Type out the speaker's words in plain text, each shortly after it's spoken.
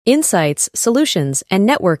Insights, solutions, and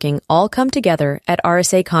networking all come together at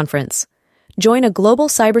RSA Conference. Join a global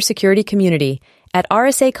cybersecurity community at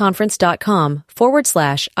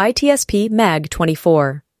rsaconference.com/ITSP Mag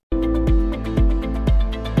 24.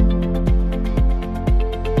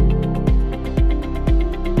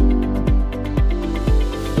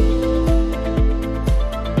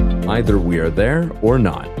 Either we are there or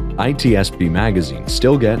not, ITSP Magazine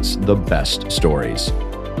still gets the best stories.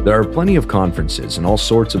 There are plenty of conferences and all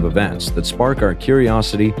sorts of events that spark our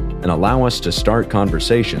curiosity and allow us to start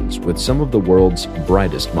conversations with some of the world's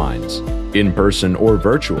brightest minds. In person or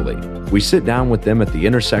virtually, we sit down with them at the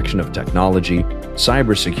intersection of technology,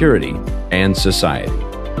 cybersecurity, and society.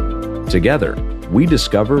 Together, we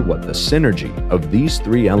discover what the synergy of these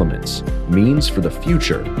three elements means for the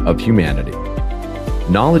future of humanity.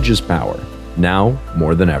 Knowledge is power, now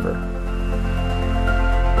more than ever.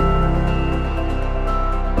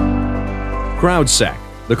 CrowdSec,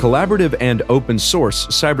 the collaborative and open source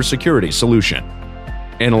cybersecurity solution.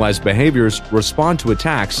 Analyze behaviors, respond to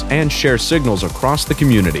attacks, and share signals across the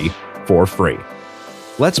community for free.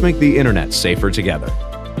 Let's make the internet safer together.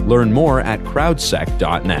 Learn more at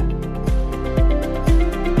crowdsec.net.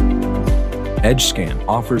 EdgeScan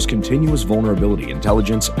offers continuous vulnerability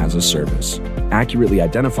intelligence as a service, accurately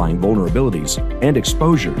identifying vulnerabilities and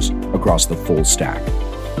exposures across the full stack.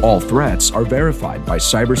 All threats are verified by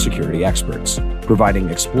cybersecurity experts, providing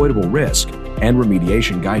exploitable risk and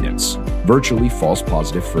remediation guidance, virtually false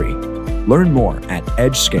positive free. Learn more at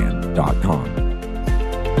edgescan.com.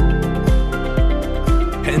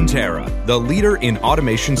 Pantera, the leader in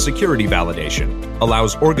automation security validation,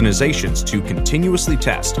 allows organizations to continuously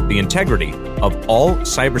test the integrity of all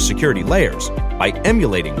cybersecurity layers by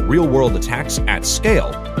emulating real-world attacks at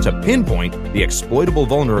scale to pinpoint the exploitable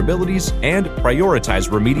vulnerabilities and prioritize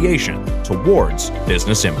remediation towards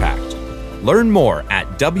business impact. Learn more at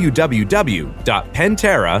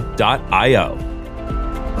www.pantera.io.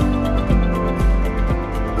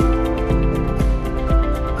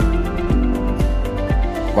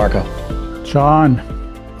 Marco. John.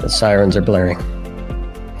 The sirens are blaring.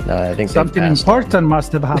 I think something important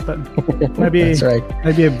must have happened. Maybe that's right.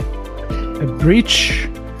 Maybe a breach,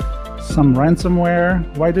 some ransomware.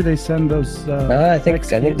 Why did they send those? I think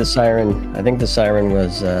the siren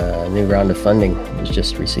was a new round of funding was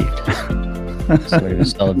just received. Somebody was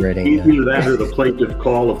celebrating. Either that or the plaintiff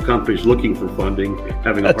call of companies looking for funding,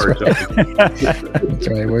 having a hard time. That's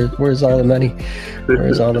right. Where's all the money?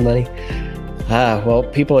 Where's all the money? Well,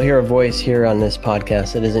 people hear a voice here on this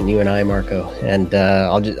podcast. It isn't you and I, Marco. And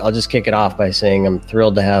I'll just kick it off by saying I'm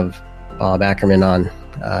thrilled to have Bob Ackerman on.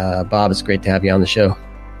 Bob, it's great to have you on the show.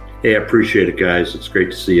 Hey, I appreciate it, guys. It's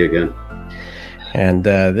great to see you again. And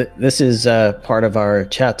this is part of our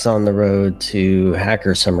Chats on the Road to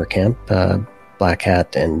Hacker Summer Camp, Black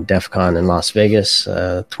Hat and DEF CON in Las Vegas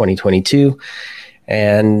 2022.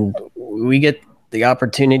 And we get the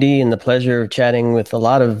opportunity and the pleasure of chatting with a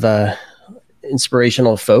lot of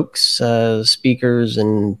inspirational folks, speakers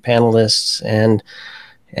and panelists, and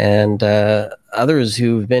others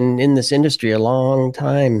who've been in this industry a long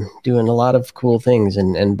time, doing a lot of cool things.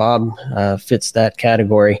 And Bob fits that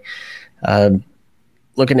category.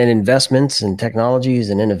 Looking at investments and technologies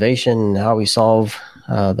and innovation, and how we solve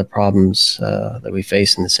the problems that we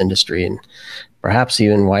face in this industry, and perhaps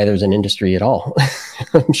even why there's an industry at all.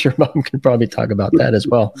 I'm sure Bob could probably talk about that as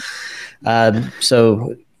well.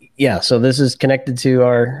 So this is connected to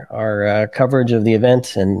our coverage of the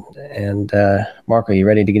event. And Marco, you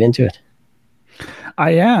ready to get into it?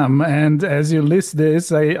 I am. And as you list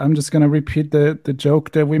this, I'm just going to repeat the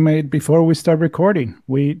joke that we made before we start recording.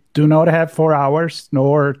 We do not have 4 hours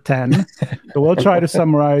nor 10. So we'll try to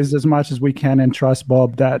summarize as much as we can and trust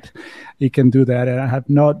Bob that he can do that. And I have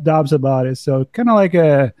no doubts about it. So kind of like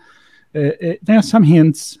there's some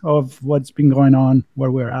hints of what's been going on,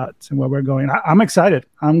 where we're at and where we're going. I'm excited.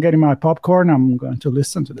 I'm getting my popcorn. I'm going to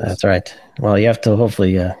listen to this. That's right. Well, you have to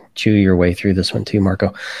hopefully chew your way through this one too,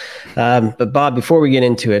 Marco. But Bob, before we get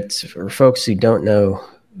into it, for folks who don't know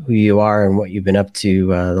who you are and what you've been up to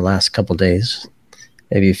the last couple of days,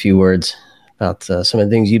 maybe a few words about some of the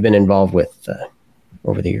things you've been involved with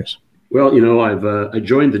over the years. Well, I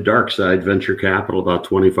joined the dark side, venture capital, about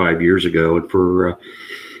 25 years ago, and for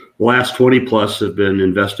last 20 plus have been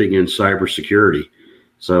investing in cybersecurity.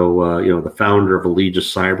 So, the founder of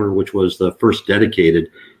Allegis Cyber, which was the first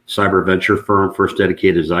dedicated cyber venture firm, first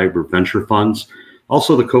dedicated cyber venture funds.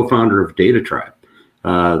 Also the co-founder of Data Tribe,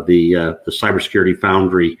 the cybersecurity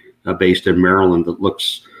foundry based in Maryland that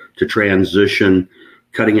looks to transition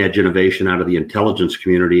cutting edge innovation out of the intelligence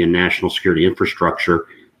community and national security infrastructure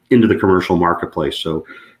into the commercial marketplace. So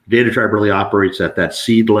DataTribe really operates at that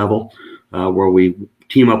seed level where we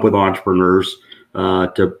team up with entrepreneurs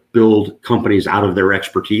to build companies out of their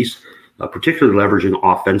expertise, particularly leveraging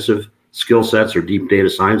offensive skill sets or deep data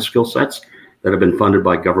science skill sets that have been funded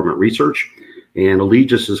by government research. And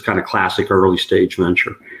Allegis is kind of classic early stage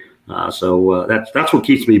venture. So that's what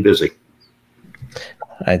keeps me busy.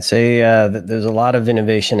 I'd say that there's a lot of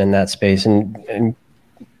innovation in that space, and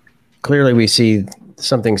clearly we see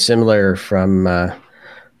something similar from the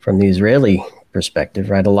Israeli perspective,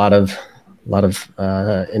 right? A lot of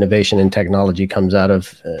innovation and technology comes out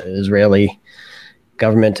of Israeli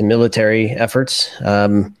government and military efforts.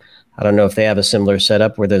 I don't know if they have a similar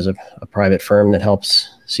setup where there's a private firm that helps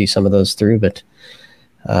see some of those through, but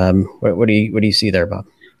what do you see there, Bob?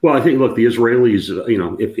 Well, I think, look, the Israelis,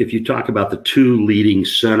 if you talk about the two leading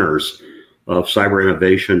centers of cyber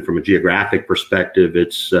innovation from a geographic perspective,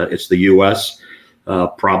 it's the U.S.,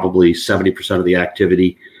 probably 70% of the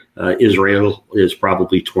activity. Israel is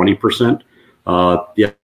probably 20%.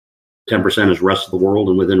 The 10% is rest of the world,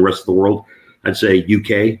 and within the rest of the world, I'd say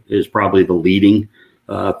UK is probably the leading,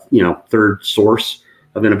 third source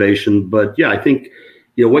of innovation. But yeah, I think,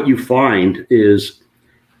 what you find is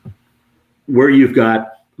where you've got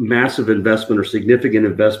massive investment or significant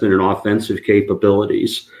investment in offensive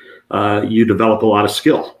capabilities, you develop a lot of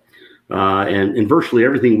skill. And virtually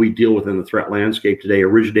everything we deal with in the threat landscape today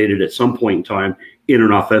originated at some point in time in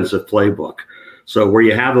an offensive playbook. So where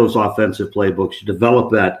you have those offensive playbooks, you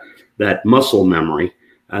develop that muscle memory,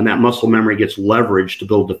 and that muscle memory gets leveraged to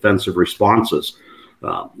build defensive responses.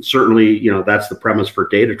 Certainly, that's the premise for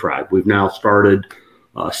DataTribe. We've now started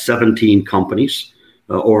 17 companies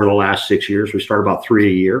over the last 6 years. We start about 3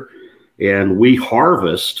 a year, and we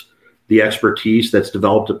harvest the expertise that's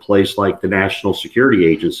developed at a place like the National Security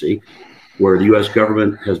Agency, where the U.S.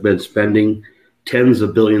 government has been spending tens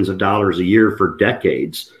of billions of dollars a year for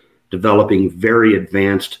decades, developing very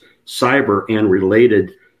advanced cyber and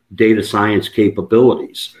related data science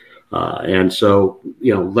capabilities. And so,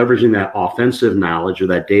 leveraging that offensive knowledge or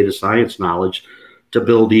that data science knowledge to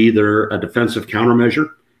build either a defensive countermeasure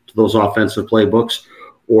to those offensive playbooks,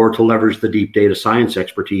 or to leverage the deep data science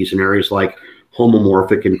expertise in areas like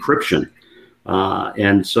homomorphic encryption.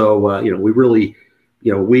 And so, we really,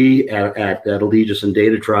 we at Allegis and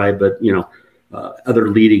DataTribe, but, other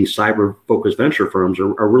leading cyber-focused venture firms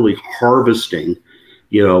are really harvesting,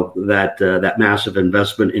 that massive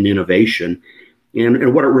investment in innovation.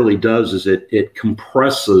 And what it really does is it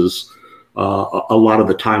compresses a lot of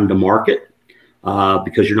the time to market,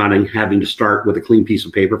 because you're not having to start with a clean piece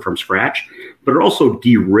of paper from scratch, but it also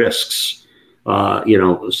de-risks,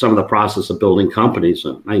 some of the process of building companies.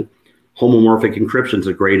 Homomorphic encryption is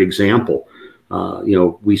a great example.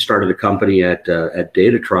 We started a company at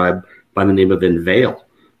DataTribe by the name of Inveil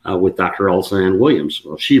with Dr. Elsa Ann Williams.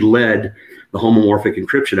 Well, she led the homomorphic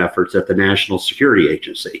encryption efforts at the National Security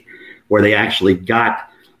Agency, where they actually got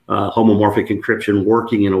homomorphic encryption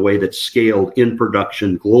working in a way that scaled in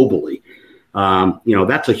production globally.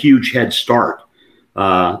 That's a huge head start, in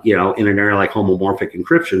an area like homomorphic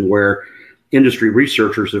encryption, where industry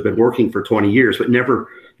researchers have been working for 20 years, but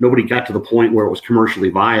nobody got to the point where it was commercially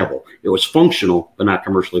viable. It was functional, but not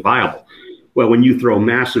commercially viable. Well, when you throw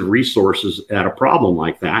massive resources at a problem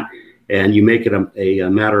like that, and you make it a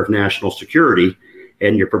matter of national security,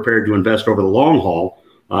 and you're prepared to invest over the long haul,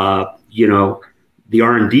 the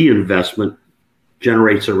R&D investment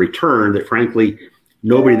generates a return that, frankly,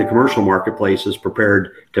 nobody in the commercial marketplace is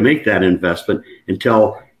prepared to make that investment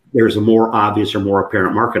until there's a more obvious or more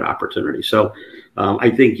apparent market opportunity. So I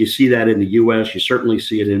think you see that in the U.S. You certainly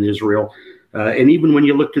see it in Israel. And even when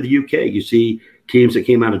you look to the U.K., you see teams that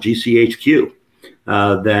came out of GCHQ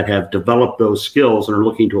that have developed those skills and are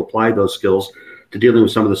looking to apply those skills to dealing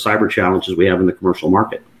with some of the cyber challenges we have in the commercial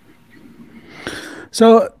market.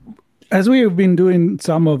 So as we have been doing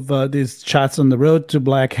some of these chats on the road to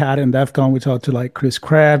Black Hat and DEF CON, we talked to Chris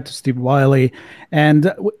Crabb, to Steve Wiley,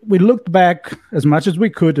 and we looked back as much as we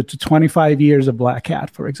could to 25 years of Black Hat,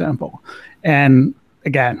 for example. And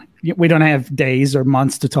again, we don't have days or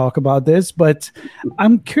months to talk about this, but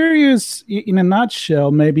I'm curious, in a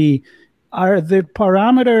nutshell, maybe, are the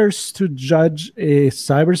parameters to judge a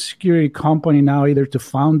cybersecurity company now, either to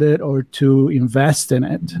found it or to invest in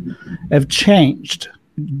it, have changed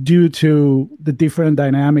due to the different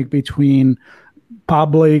dynamic between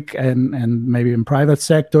public and maybe in private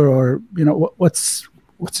sector? Or what's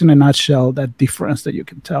in a nutshell that difference that you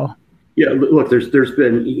can tell? Yeah, look, there's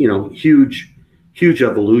been huge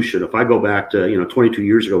evolution. If I go back to 22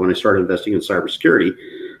 years ago when I started investing in cybersecurity,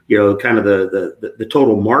 kind of the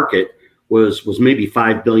total market was maybe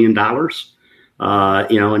 $5 billion.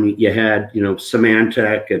 And you had,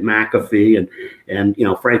 Symantec and McAfee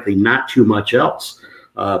and frankly, not too much else.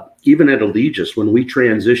 Even at Allegis, when we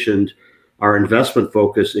transitioned our investment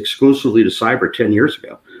focus exclusively to cyber 10 years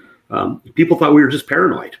ago, people thought we were just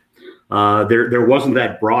paranoid. There wasn't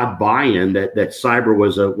that broad buy-in that cyber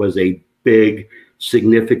was a big,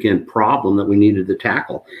 significant problem that we needed to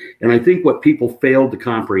tackle. And I think what people failed to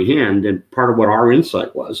comprehend, and part of what our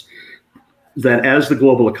insight was, that as the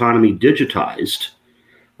global economy digitized,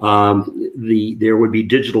 there would be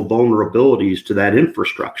digital vulnerabilities to that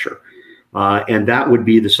infrastructure. And that would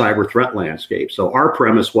be the cyber threat landscape. So our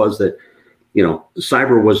premise was that,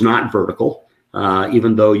 cyber was not vertical,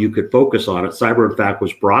 even though you could focus on it. Cyber, in fact,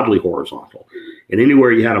 was broadly horizontal. And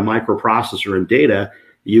anywhere you had a microprocessor and data,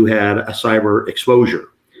 you had a cyber exposure.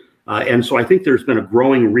 And so I think there's been a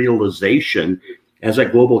growing realization as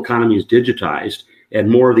that global economy is digitized and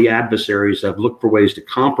more of the adversaries have looked for ways to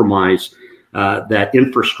compromise that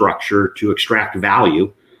infrastructure to extract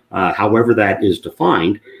value, however that is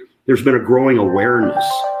defined. There's been a growing awareness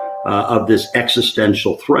of this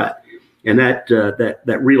existential threat. And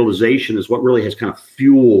that realization is what really has kind of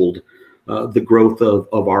fueled the growth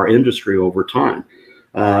of our industry over time.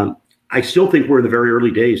 I still think we're in the very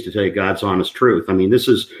early days, to tell you God's honest truth. I mean, this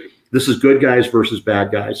is good guys versus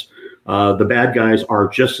bad guys. The bad guys are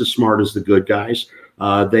just as smart as the good guys.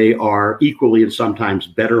 They are equally and sometimes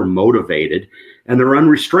better motivated, and they're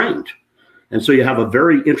unrestrained. And so you have a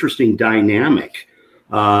very interesting dynamic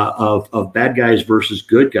of bad guys versus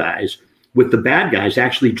good guys, with the bad guys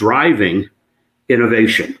actually driving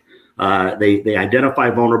innovation. They identify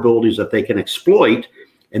vulnerabilities that they can exploit,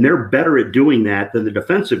 and they're better at doing that than the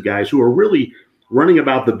defensive guys, who are really running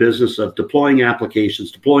about the business of deploying applications,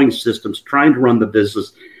 deploying systems, trying to run the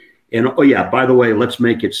business. And, oh yeah, by the way, let's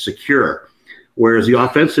make it secure. Whereas the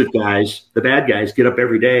offensive guys, the bad guys, get up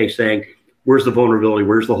every day saying, where's the vulnerability?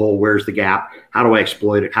 Where's the hole? Where's the gap? How do I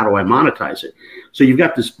exploit it? How do I monetize it? So you've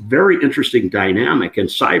got this very interesting dynamic in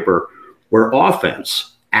cyber where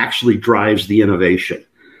offense actually drives the innovation.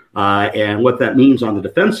 And what that means on the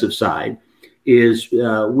defensive side is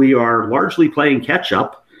we are largely playing catch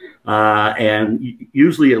up and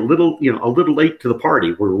usually a little late to the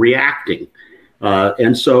party. We're reacting.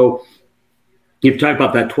 And so you've talked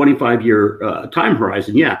about that 25-year time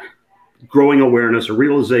horizon. Yeah, growing awareness, a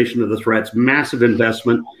realization of the threats, massive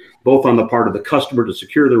investment, both on the part of the customer to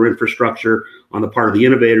secure their infrastructure, on the part of the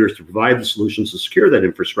innovators to provide the solutions to secure that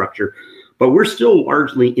infrastructure. But we're still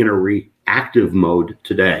largely in a reactive mode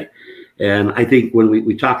today. And I think when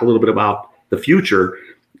we talk a little bit about the future,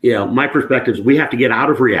 my perspective is we have to get out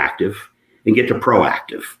of reactive and get to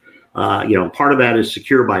proactive. Part of that is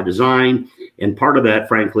secure by design. And part of that,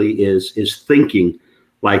 frankly, is thinking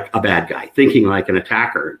like a bad guy, thinking like an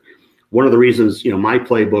attacker. One of the reasons, my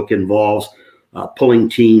playbook involves pulling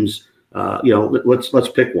teams. Let's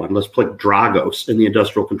pick one. Let's pick Dragos in the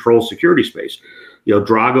industrial control security space.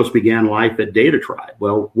 Dragos began life at Data Tribe.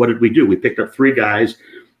 Well, what did we do? We picked up 3 guys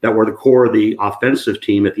that were the core of the offensive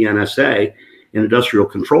team at the NSA in industrial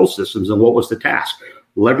control systems. And what was the task?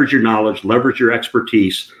 Leverage your knowledge, leverage your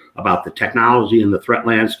expertise about the technology and the threat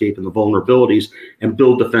landscape and the vulnerabilities, and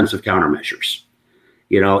build defensive countermeasures.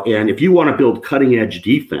 And if you want to build cutting edge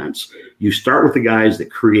defense, you start with the guys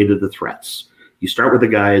that created the threats. You start with the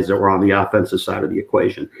guys that were on the offensive side of the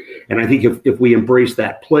equation. And I think if we embrace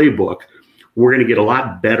that playbook, we're going to get a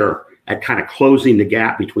lot better at kind of closing the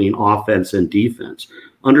gap between offense and defense.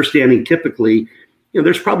 Understanding typically,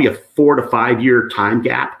 there's probably a 4 to 5 year time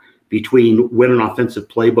gap between when an offensive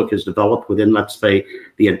playbook is developed within, let's say,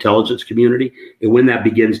 the intelligence community, and when that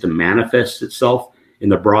begins to manifest itself in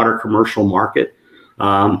the broader commercial market.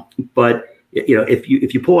 But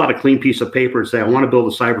if you pull out a clean piece of paper and say, I want to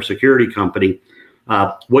build a cybersecurity company,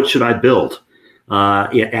 what should I build?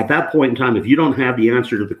 At that point in time, if you don't have the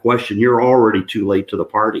answer to the question, you're already too late to the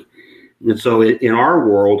party. And so in our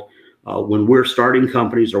world, when we're starting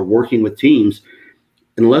companies or working with teams,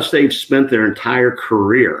 unless they've spent their entire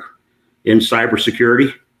career in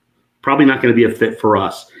cybersecurity, probably not going to be a fit for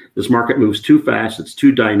us. This market moves too fast. It's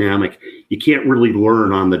too dynamic. You can't really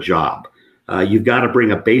learn on the job. You've got to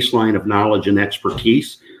bring a baseline of knowledge and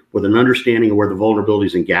expertise with an understanding of where the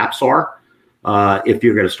vulnerabilities and gaps are if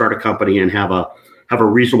you're going to start a company and have a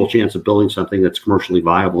reasonable chance of building something that's commercially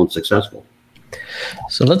viable and successful.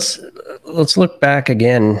 So let's look back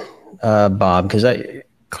again, Bob, because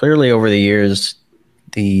clearly over the years,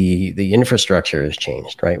 the infrastructure has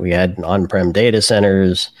changed, right? We had on-prem data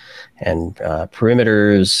centers and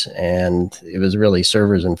perimeters, and it was really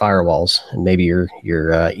servers and firewalls, and maybe your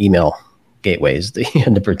email gateways that you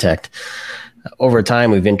had to protect. over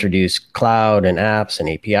time, we've introduced cloud and apps and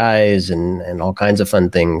APIs and all kinds of fun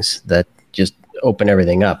things that just open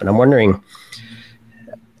everything up. And I'm wondering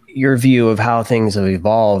your view of how things have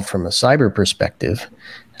evolved from a cyber perspective.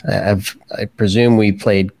 I presume we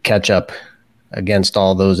played catch up against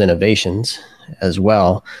all those innovations as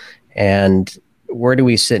well. And where do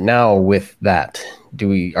we sit now with that?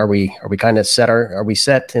 Are we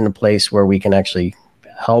set in a place where we can actually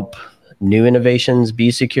help new innovations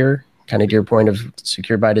be secure? Kind of to your point of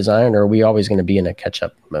secure by design, or are we always going to be in a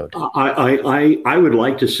catch-up mode? I would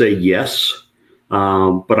like to say yes,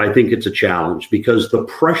 but I think it's a challenge because the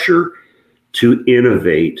pressure to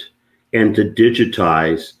innovate and to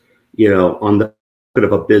digitize, on the bit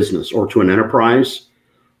of a business or to an enterprise,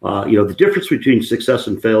 the difference between success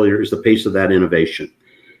and failure is the pace of that innovation.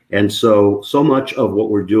 And so much of what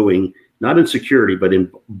we're doing, not in security, but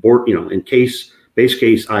in base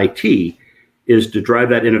case IT, is to drive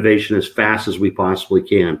that innovation as fast as we possibly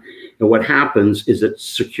can. And what happens is that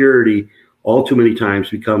security all too many times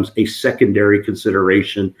becomes a secondary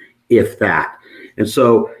consideration, if that. And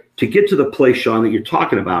so to get to the place, Sean, that you're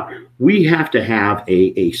talking about, we have to have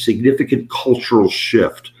a significant cultural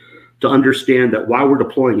shift to understand that while we're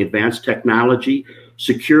deploying advanced technology,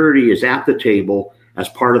 security is at the table as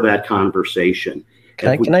part of that conversation.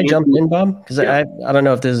 Can I jump in, Bob? Because I don't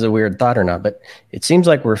know if this is a weird thought or not, but it seems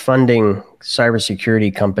like we're funding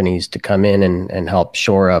cybersecurity companies to come in and help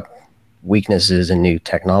shore up weaknesses in new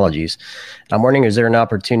technologies. I'm wondering, is there an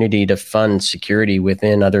opportunity to fund security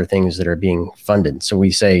within other things that are being funded? So we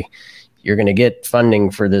say, you're going to get funding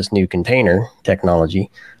for this new container technology,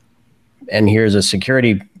 and here's a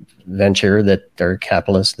security venture or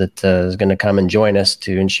capitalist that is going to come and join us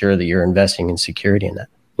to ensure that you're investing in security in that.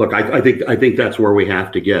 Look, I think that's where we have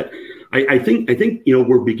to get. I think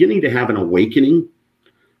we're beginning to have an awakening.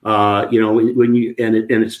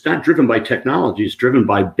 It's not driven by technology; it's driven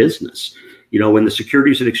by business. When the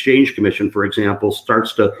Securities and Exchange Commission, for example,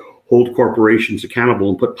 starts to hold corporations accountable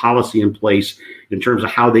and put policy in place in terms of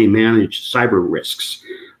how they manage cyber risks.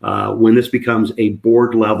 When this becomes a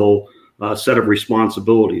board level set of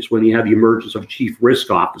responsibilities, when you have the emergence of a chief risk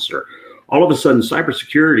officer, all of a sudden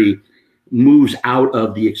cybersecurity moves out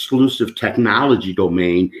of the exclusive technology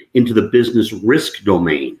domain into the business risk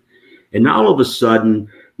domain. And now all of a sudden,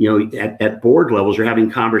 at board levels, you're having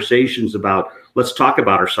conversations about, let's talk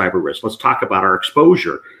about our cyber risk. Let's talk about our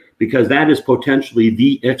exposure, because that is potentially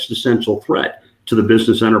the existential threat to the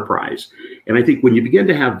business enterprise. And I think when you begin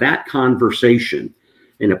to have that conversation,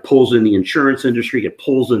 and it pulls in the insurance industry, it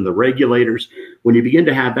pulls in the regulators, when you begin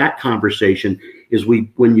to have that conversation is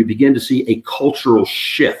when you begin to see a cultural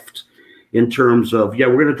shift in terms of, we're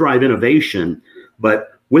going to drive innovation,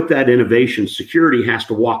 but with that innovation, security has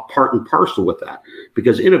to walk part and parcel with that,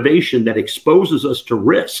 because innovation that exposes us to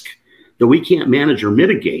risk that we can't manage or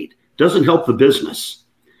mitigate doesn't help the business.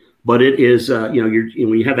 But it is, when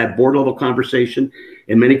you have that board level conversation,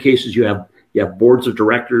 in many cases you have boards of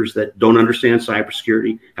directors that don't understand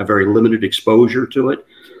cybersecurity, have very limited exposure to it,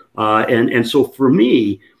 and so for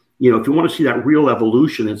me, if you want to see that real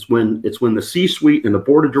evolution, it's when the C-suite and the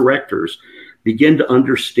board of directors begin to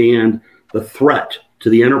understand the threat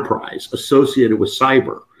to the enterprise associated with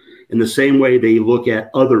cyber in the same way they look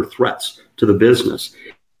at other threats to the business.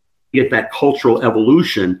 You get that cultural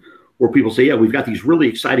evolution where people say, we've got these really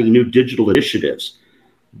exciting new digital initiatives,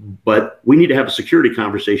 but we need to have a security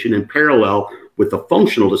conversation in parallel with the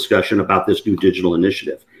functional discussion about this new digital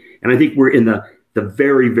initiative. And I think we're in the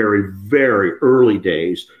very, very, very early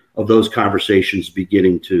days of those conversations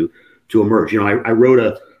beginning to emerge. I wrote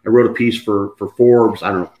a piece for Forbes,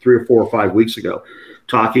 3 or 4 or 5 weeks ago,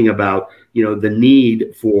 talking about the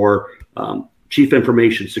need for chief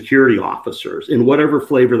information security officers, in whatever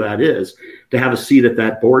flavor that is, to have a seat at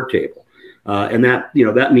that board table, and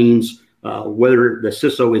that means whether the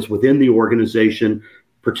CISO is within the organization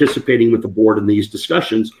participating with the board in these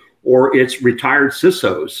discussions, or it's retired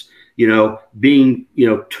CISOs being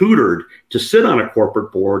tutored to sit on a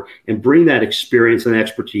corporate board and bring that experience and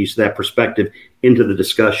expertise, that perspective into the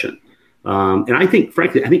discussion. And I think,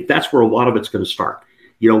 frankly, that's where a lot of it's going to start.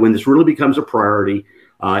 When this really becomes a priority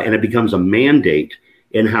and it becomes a mandate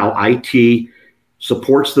in how IT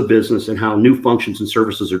supports the business and how new functions and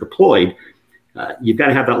services are deployed, you've got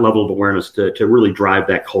to have that level of awareness to really drive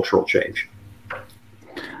that cultural change.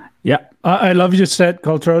 Yeah, I love you said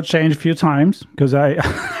cultural change a few times, because I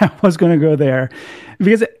was going to go there,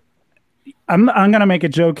 because I'm going to make a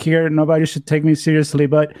joke here. Nobody should take me seriously.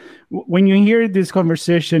 But when you hear this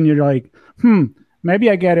conversation, you're like,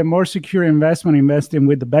 maybe I get a more secure investment investing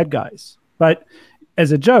with the bad guys. But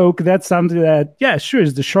as a joke, that's something that, yeah, sure,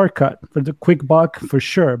 is the shortcut for the quick buck for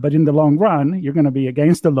sure. But in the long run, you're going to be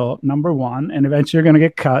against the law, number one, and eventually you're going to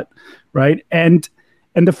get cut, right? And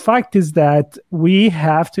the fact is that we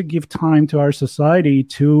have to give time to our society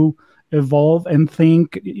to evolve and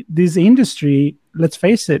think. This industry, let's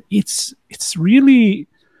face it, it's really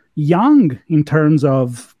young in terms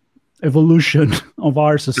of evolution of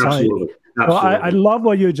our society. Absolutely. So I love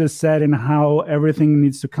what you just said and how everything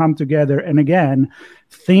needs to come together. And again,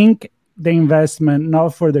 think the investment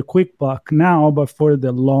not for the quick buck now, but for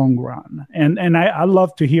the long run. And I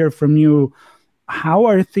love to hear from you. How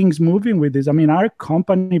are things moving with this? I mean, our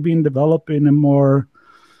company being developed in a more,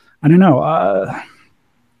 I don't know,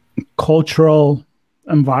 cultural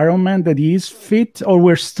environment that is fit, or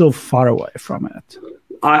we're still far away from it?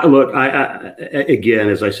 Look, again,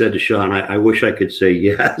 as I said to Sean, I wish I could say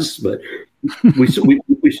yes, but we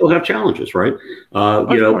still have challenges, right?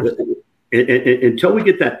 Until we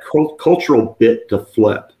get that cultural bit to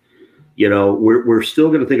flip, we're still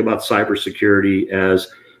going to think about cybersecurity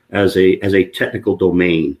as a technical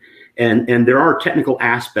domain, and there are technical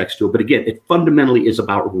aspects to it, but again, it fundamentally is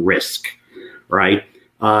about risk, right?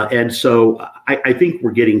 And so I think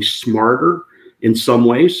we're getting smarter in some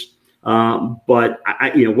ways. But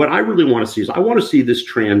what I really want to see is I want to see this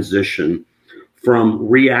transition from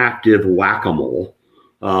reactive whack-a-mole,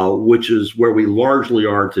 which is where we largely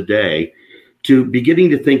are today, to beginning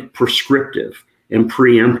to think prescriptive and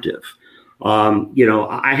preemptive.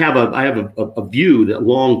 I have a view that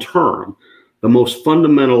long-term, the most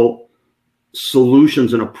fundamental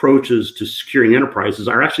solutions and approaches to securing enterprises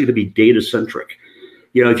are actually to be data-centric.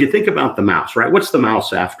 If you think about the mouse, right? What's the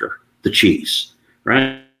mouse after? The cheese,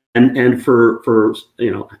 right? And for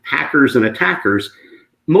hackers and attackers,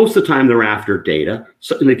 most of the time they're after data.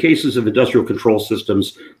 So in the cases of industrial control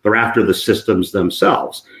systems, they're after the systems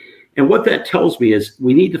themselves. And what that tells me is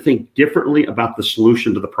we need to think differently about the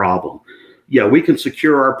solution to the problem. Yeah, we can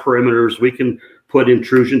secure our perimeters. We can put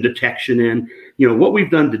intrusion detection in. What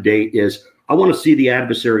we've done to date is I want to see the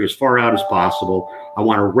adversary as far out as possible. I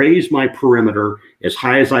want to raise my perimeter as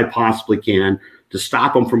high as I possibly can to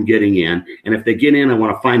stop them from getting in. And if they get in, I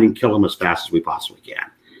want to find and kill them as fast as we possibly can.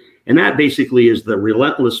 And that basically is the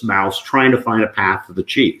relentless mouse trying to find a path to the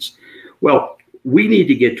cheese. Well, we need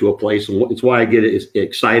to get to a place, and it's why I get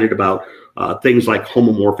excited about things like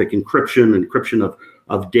homomorphic encryption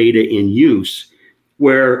of data in use,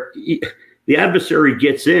 where the adversary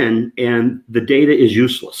gets in and the data is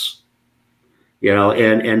useless. So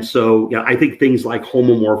I think things like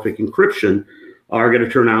homomorphic encryption are going to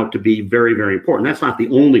turn out to be very, very important. That's not the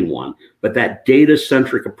only one, but that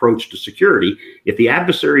data-centric approach to security, if the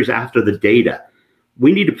adversary is after the data,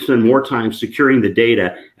 we need to spend more time securing the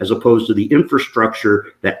data as opposed to the infrastructure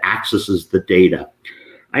that accesses the data.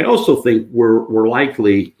 I also think we're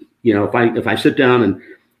likely, if I sit down and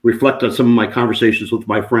reflect on some of my conversations with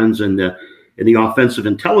my friends in the offensive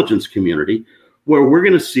intelligence community, where we're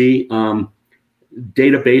going to see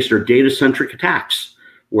data-based or data-centric attacks,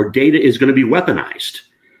 where data is going to be weaponized,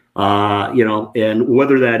 and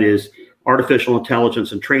whether that is artificial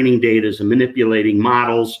intelligence and training data and manipulating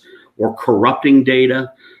models or corrupting data,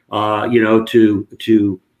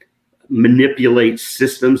 to manipulate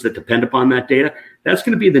systems that depend upon that data, that's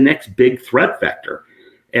going to be the next big threat vector.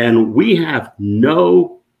 And we have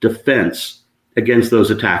no defense against those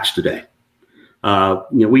attacks today.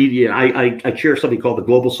 I chair something called the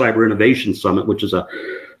Global Cyber Innovation Summit, which is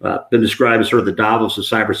been described as sort of the Davos of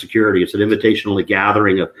cybersecurity. It's an invitational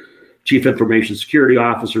gathering of chief information security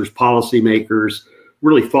officers, policymakers,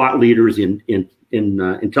 really thought leaders in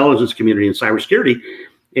intelligence community and cybersecurity.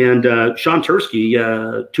 And Sean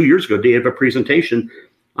Tursky, 2 years ago, gave a presentation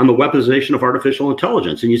on the weaponization of artificial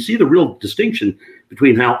intelligence. And you see the real distinction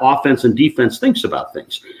between how offense and defense thinks about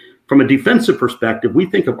things. From a defensive perspective, we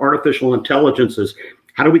think of artificial intelligence as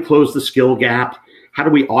how do we close the skill gap? How do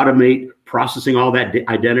we automate processing all that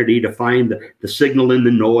identity to find the signal in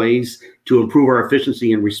the noise to improve our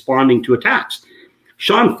efficiency in responding to attacks?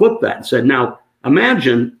 Sean flipped that and said, now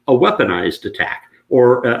imagine a weaponized attack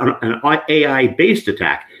or an AI-based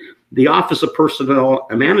attack. The Office of Personnel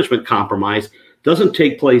Management compromise doesn't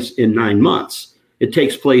take place in 9 months. It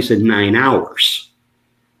takes place in 9 hours.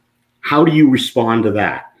 How do you respond to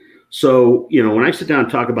that? So, when I sit down and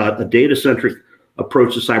talk about a data-centric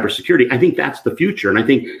approach to cybersecurity, I think that's the future. And I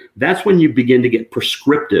think that's when you begin to get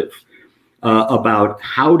prescriptive about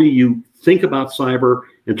how do you think about cyber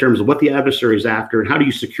in terms of what the adversary is after and how do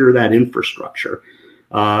you secure that infrastructure.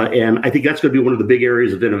 And I think that's going to be one of the big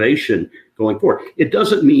areas of innovation going forward. It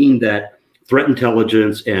doesn't mean that threat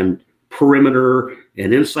intelligence and perimeter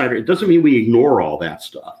and insider, it doesn't mean we ignore all that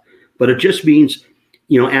stuff, but it just means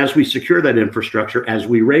as we secure that infrastructure, as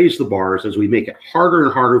we raise the bars, as we make it harder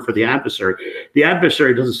and harder for the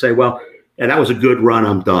adversary doesn't say, well, yeah, that was a good run,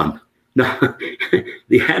 I'm done. No,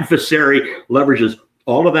 the adversary leverages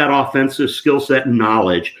all of that offensive skill set and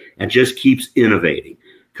knowledge and just keeps innovating,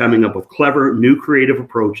 coming up with clever, new creative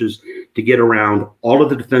approaches to get around all of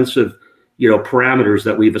the defensive, parameters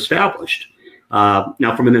that we've established.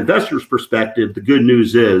 Now, from an investor's perspective, the good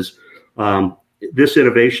news is this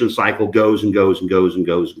innovation cycle goes and goes and goes and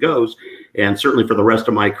goes and goes. And certainly for the rest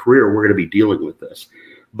of my career, we're going to be dealing with this.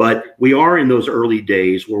 But we are in those early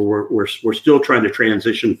days where we're still trying to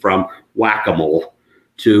transition from whack-a-mole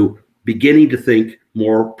to beginning to think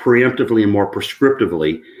more preemptively and more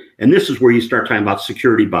prescriptively. And this is where you start talking about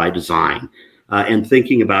security by design and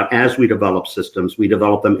thinking about, as we develop systems, we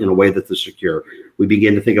develop them in a way that they're secure. We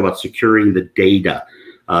begin to think about securing the data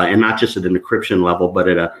and not just at an encryption level, but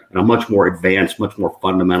at a much more advanced, much more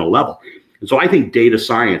fundamental level. And so I think data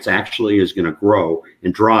science actually is going to grow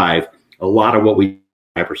and drive a lot of what we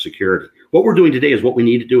cybersecurity. What we're doing today is what we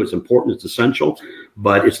need to do. It's important, it's essential,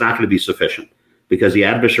 but it's not going to be sufficient because the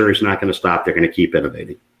adversary is not going to stop. They're going to keep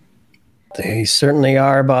innovating. They certainly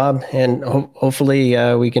are, Bob, and hopefully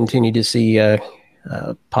we continue to see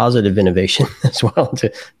positive innovation as well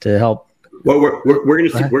to help. Well, we're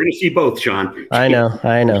going to see both, Sean. I know,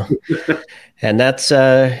 and that's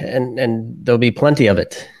and there'll be plenty of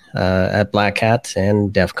it at Black Hat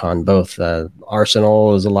and DEF CON both.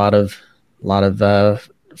 Arsenal is a lot of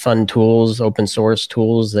fun tools, open source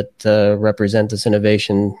tools that represent this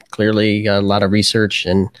innovation. Clearly, a lot of research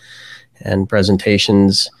and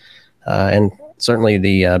presentations, and certainly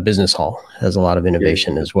the business hall has a lot of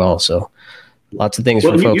innovation as well. So, lots of things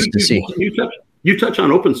for folks to see. You touch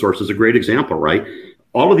on open source as a great example, right?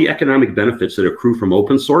 All of the economic benefits that accrue from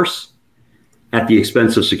open source at the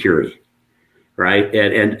expense of security. Right.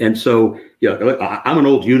 And so, I'm an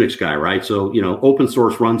old Unix guy, right? So, open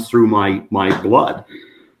source runs through my blood.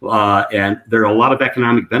 And there are a lot of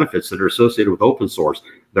economic benefits that are associated with open source.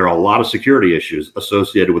 There are a lot of security issues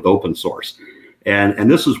associated with open source. And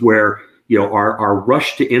this is where, our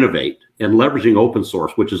rush to innovate and leveraging open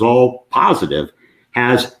source, which is all positive,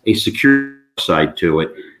 has a security side to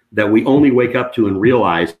it that we only wake up to and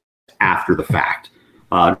realize after the fact.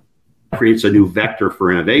 Creates a new vector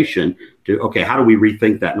for innovation to, okay, how do we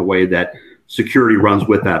rethink that in a way that security runs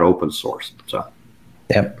with that open source? So,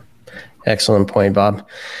 yep. Excellent point, Bob.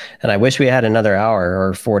 And I wish we had another hour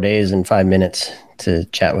or 4 days and 5 minutes to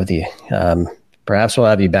chat with you. Perhaps we'll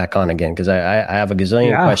have you back on again because I have a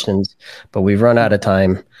gazillion questions, but we've run out of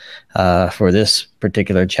time for this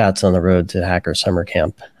particular Chats on the Road to Hacker Summer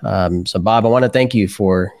Camp. So, Bob, I want to thank you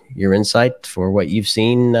for your insight, for what you've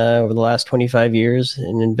seen over the last 25 years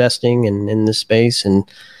in investing and in this space and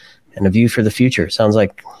a view for the future. Sounds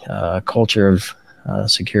like a culture of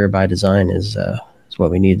secure by design is what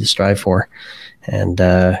we need to strive for. And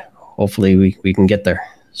hopefully we can get there.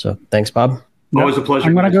 So thanks, Bob. Always a pleasure.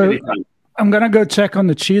 I'm gonna go check on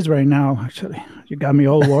the cheese right now. Actually, you got me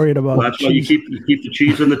all worried about. Well, that's why you keep the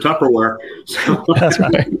cheese in the Tupperware. So. That's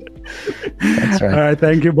right. That's right. All right,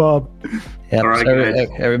 thank you, Bob. Yep. All right, so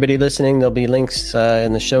everybody listening, there'll be links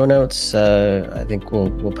in the show notes. I think we'll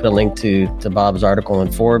put a link to Bob's article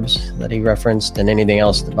in Forbes that he referenced, and anything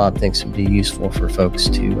else that Bob thinks would be useful for folks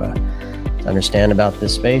to understand about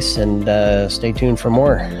this space. And stay tuned for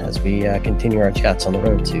more as we continue our chats on the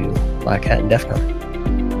road to Black Hat and DEF CON.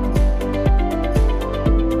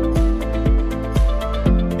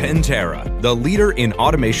 Pantera, the leader in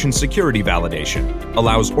automation security validation,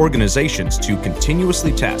 allows organizations to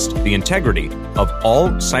continuously test the integrity of all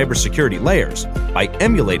cybersecurity layers by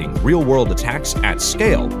emulating real-world attacks at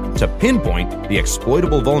scale to pinpoint the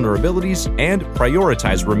exploitable vulnerabilities and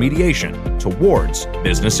prioritize remediation towards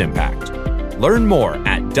business impact. Learn more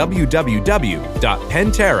at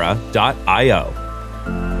www.pantera.io.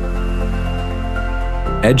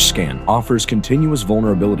 EdgeScan offers continuous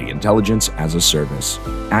vulnerability intelligence as a service,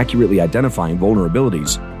 accurately identifying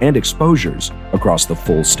vulnerabilities and exposures across the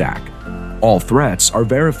full stack. All threats are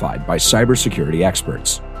verified by cybersecurity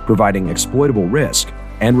experts, providing exploitable risk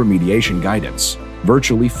and remediation guidance,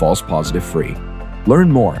 virtually false positive free.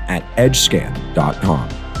 Learn more at edgescan.com.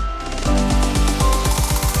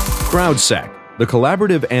 CrowdSec, the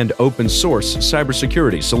collaborative and open source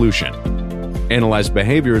cybersecurity solution. Analyze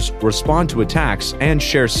behaviors, respond to attacks, and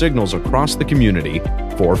share signals across the community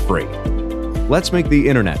for free. Let's make the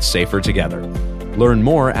internet safer together. Learn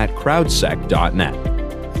more at crowdsec.net.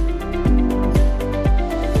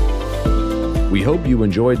 We hope you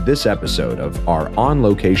enjoyed this episode of our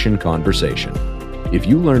on-location conversation. If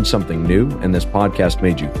you learned something new and this podcast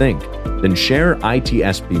made you think, then share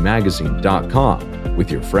itsbmagazine.com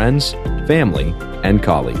with your friends, family, and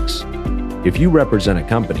colleagues. If you represent a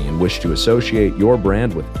company and wish to associate your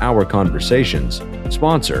brand with our conversations,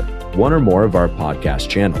 sponsor one or more of our podcast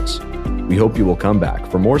channels. We hope you will come back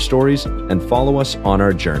for more stories and follow us on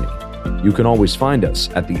our journey. You can always find us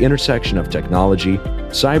at the intersection of technology,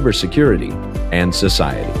 cybersecurity, and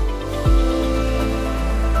society.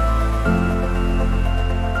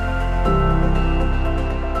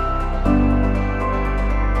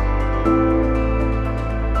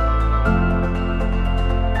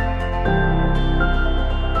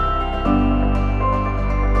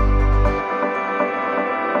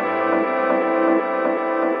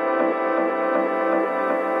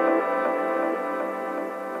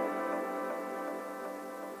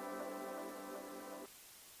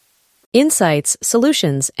 Insights,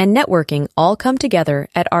 solutions, and networking all come together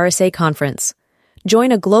at RSA Conference.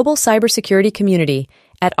 Join a global cybersecurity community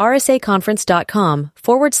at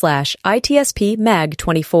rsaconference.com/ITSP Mag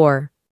 24.